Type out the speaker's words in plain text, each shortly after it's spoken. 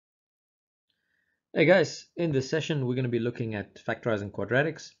Hey guys, in this session we're going to be looking at factorizing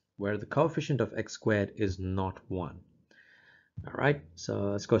quadratics where the coefficient of x squared is not 1. Alright,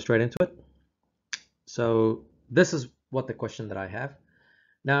 so let's go straight into it. So this is what the question that I have.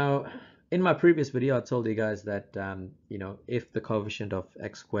 Now, in my previous video I told you guys that if the coefficient of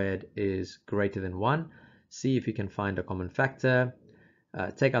x squared is greater than 1, see if you can find a common factor,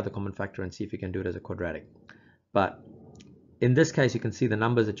 take out the common factor and see if you can do it as a quadratic. But in this case, you can see the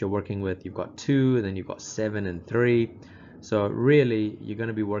numbers that you're working with. You've got 2, and then you've got 7 and 3. So really, you're going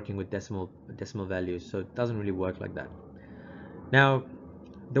to be working with decimal values. So it doesn't really work like that. Now,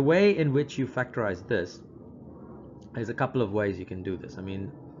 the way in which you factorize this, there's a couple of ways you can do this. I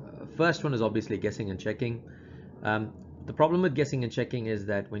mean, first one is obviously guessing and checking. The problem with guessing and checking is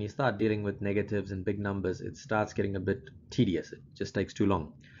that when you start dealing with negatives and big numbers, it starts getting a bit tedious. It just takes too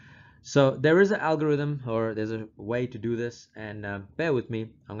long. So there is an algorithm, or there's a way to do this, and bear with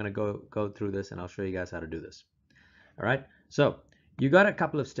me. I'm going to go through this and I'll show you guys how to do this. All right, so you got a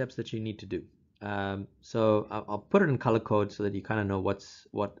couple of steps that you need to do. So I'll put it in color code so that you kind of know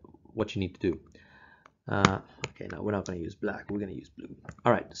what you need to do. Okay, now we're not going to use black, we're going to use blue.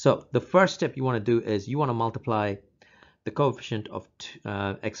 All right, so the first step you want to do is you want to multiply the coefficient of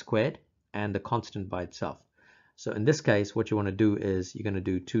x squared and the constant by itself. So in this case, what you want to do is you're going to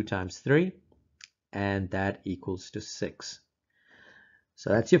do 2 times 3, and that equals to 6. So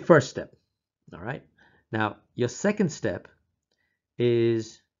that's your first step. All right. Now, your second step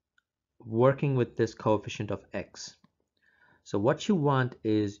is working with this coefficient of x. So what you want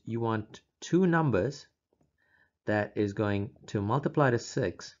is you want two numbers that is going to multiply to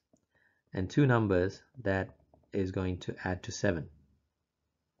 6 and two numbers that is going to add to 7.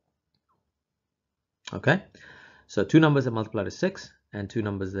 Okay. So two numbers that multiply to 6 and two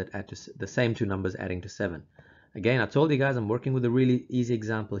numbers that add to the same two numbers adding to 7. Again, I told you guys I'm working with a really easy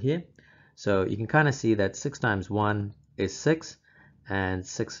example here. So you can kind of see that 6 times 1 is 6 and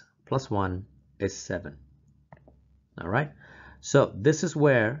 6 plus 1 is 7. All right. So this is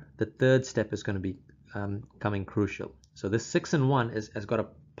where the third step is going to be coming crucial. So this 6 and 1 has got a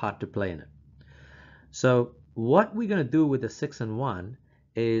part to play in it. So what we're going to do with the 6 and 1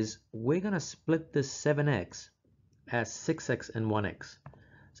 is we're going to split this 7x as 6x and 1x.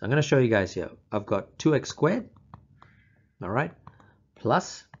 So I'm going to show you guys here. I've got 2x squared, all right,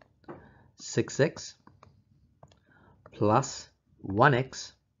 plus 6x plus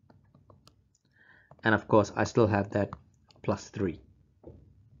 1x, and of course I still have that plus 3.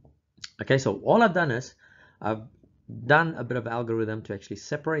 Okay, so all I've done is I've done a bit of algorithm to actually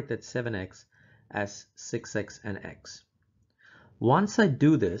separate that 7x as 6x and x. Once I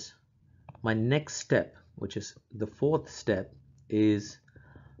do this, my next step, which is the fourth step, is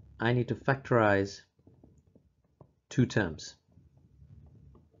I need to factorize two terms.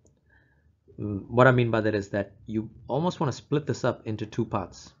 What I mean by that is that you almost want to split this up into two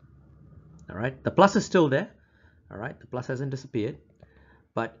parts. All right, the plus is still there. All right, the plus hasn't disappeared,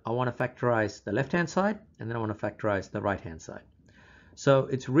 but I want to factorize the left-hand side, and then I want to factorize the right-hand side. So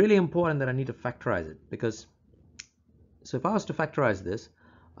it's really important that I need to factorize it, because so if I was to factorize this,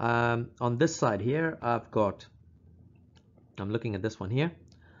 on this side here, I'm looking at this one here,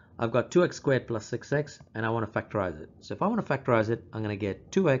 I've got 2x squared plus 6x, and I want to factorize it. So if I want to factorize it, I'm going to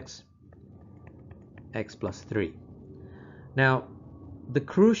get 2x x plus 3. Now, the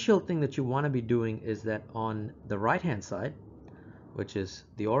crucial thing that you want to be doing is that on the right-hand side, which is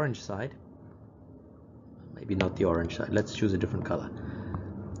the orange side, maybe not the orange side, let's choose a different color.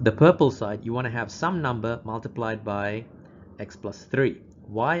 The purple side, you want to have some number multiplied by x plus 3.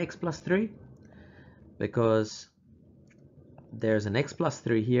 Why x plus 3? Because there's an x plus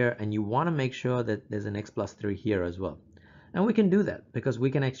 3 here, and you want to make sure that there's an x plus 3 here as well. And we can do that because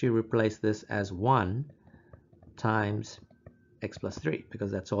we can actually replace this as 1 times x plus 3,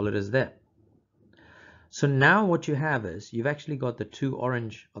 because that's all it is there. So now what you have is you've actually got the two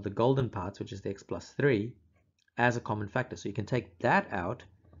orange or the golden parts, which is the x plus 3, as a common factor. So you can take that out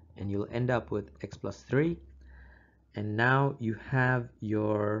and you'll end up with x plus 3. And now you have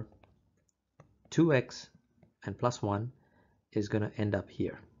your 2x and plus 1 is going to end up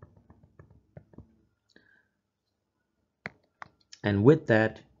here. And with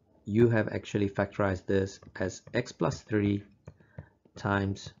that, you have actually factorized this as x plus 3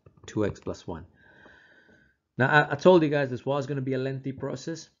 times 2x plus 1. Now, I told you guys this was going to be a lengthy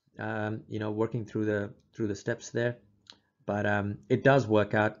process, working through the steps there, but it does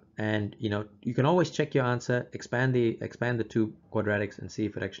work out. And you can always check your answer, expand the two quadratics, and see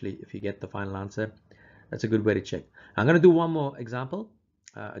if you get the final answer. That's a good way to check. I'm going to do one more example.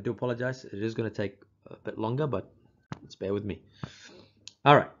 I do apologize. It is going to take a bit longer, but let's bear with me.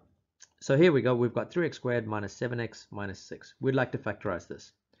 All right. So here we go. We've got 3x squared minus 7x minus 6. We'd like to factorize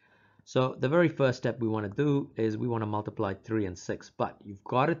this. So the very first step we want to do is we want to multiply 3 and 6, but you've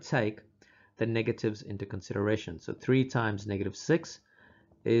got to take the negatives into consideration. So 3 times negative 6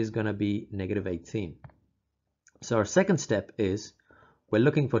 is going to be negative 18. So our second step is we're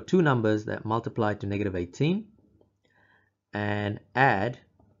looking for two numbers that multiply to negative 18 and add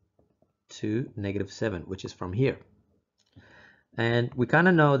to negative 7, which is from here. And we kind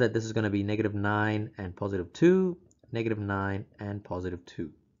of know that this is going to be negative 9 and positive 2, negative 9 and positive 2.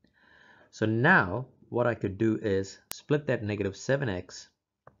 So now what I could do is split that negative 7x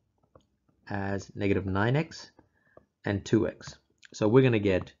as negative 9x and 2x. So we're going to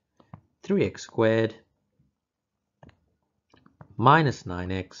get 3x squared minus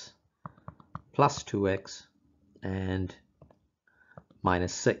 9x plus 2x and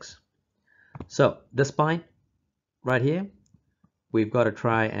minus 6. So this point right here, we've got to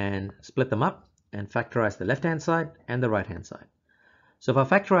try and split them up and factorize the left-hand side and the right-hand side. So if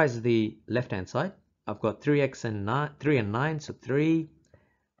I factorize the left-hand side, I've got 3x and 3 and 9, so 3.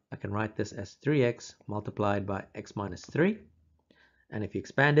 I can write this as 3x multiplied by x minus 3. And if you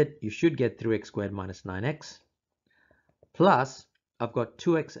expand it, you should get 3x squared minus 9x. Plus, I've got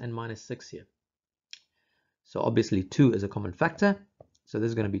 2x and minus 6 here. So obviously 2 is a common factor. So this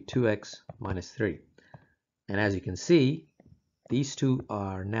is going to be 2x minus 3. And as you can see, these two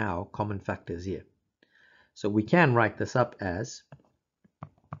are now common factors here. So we can write this up as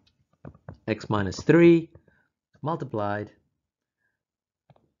x minus 3 multiplied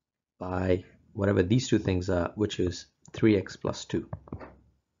by whatever these two things are, which is 3x plus 2.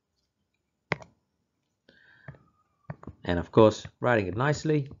 And of course, writing it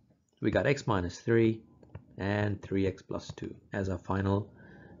nicely, we got x minus 3 and 3x plus 2 as our final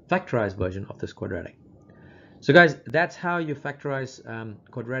factorized version of this quadratic. So guys, that's how you factorize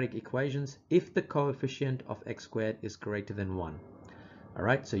quadratic equations if the coefficient of x squared is greater than 1. All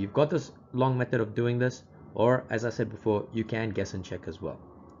right, so you've got this long method of doing this, or as I said before, you can guess and check as well.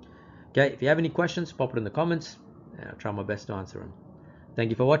 Okay, if you have any questions, pop it in the comments, and I'll try my best to answer them. Thank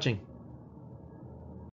you for watching.